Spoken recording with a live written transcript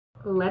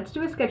Let's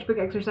do a sketchbook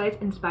exercise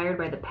inspired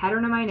by the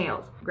pattern of my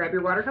nails. Grab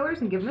your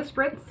watercolors and give them a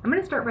spritz. I'm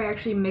gonna start by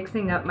actually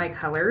mixing up my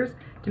colors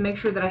to make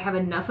sure that I have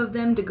enough of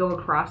them to go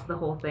across the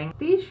whole thing.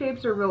 These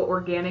shapes are real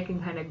organic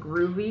and kind of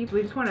groovy. So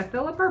we just wanna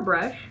fill up our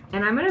brush,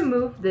 and I'm gonna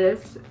move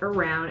this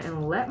around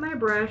and let my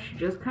brush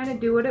just kind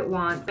of do what it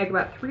wants. Make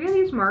about 3 of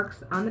these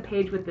marks on the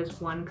page with this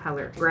one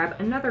color. Grab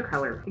another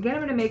color. Again, I'm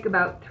gonna make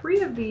about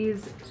 3 of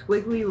these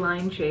squiggly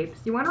line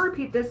shapes. You wanna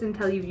repeat this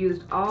until you've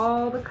used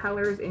all the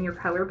colors in your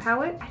color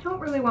palette. I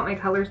don't really want my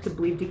colors to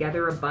bleed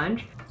together a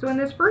bunch. So in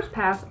this first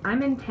pass,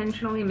 I'm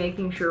intentionally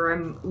making sure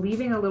I'm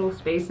leaving a little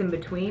space in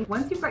between.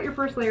 Once you've got your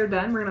first layer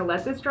done, we're gonna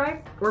let this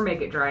dry or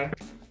make it dry.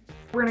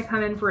 We're gonna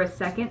come in for a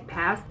second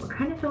pass. We're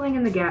kind of filling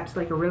in the gaps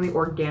like a really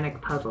organic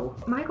puzzle.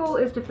 My goal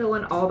is to fill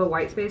in all the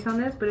white space on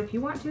this, but if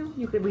you want to,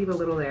 you could leave a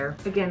little there.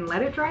 Again,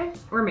 let it dry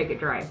or make it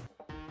dry.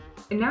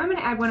 And now I'm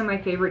gonna add one of my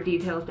favorite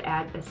details to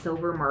add a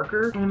silver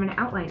marker, and I'm gonna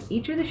outline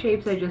each of the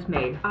shapes I just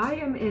made. I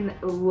am in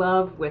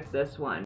love with this one.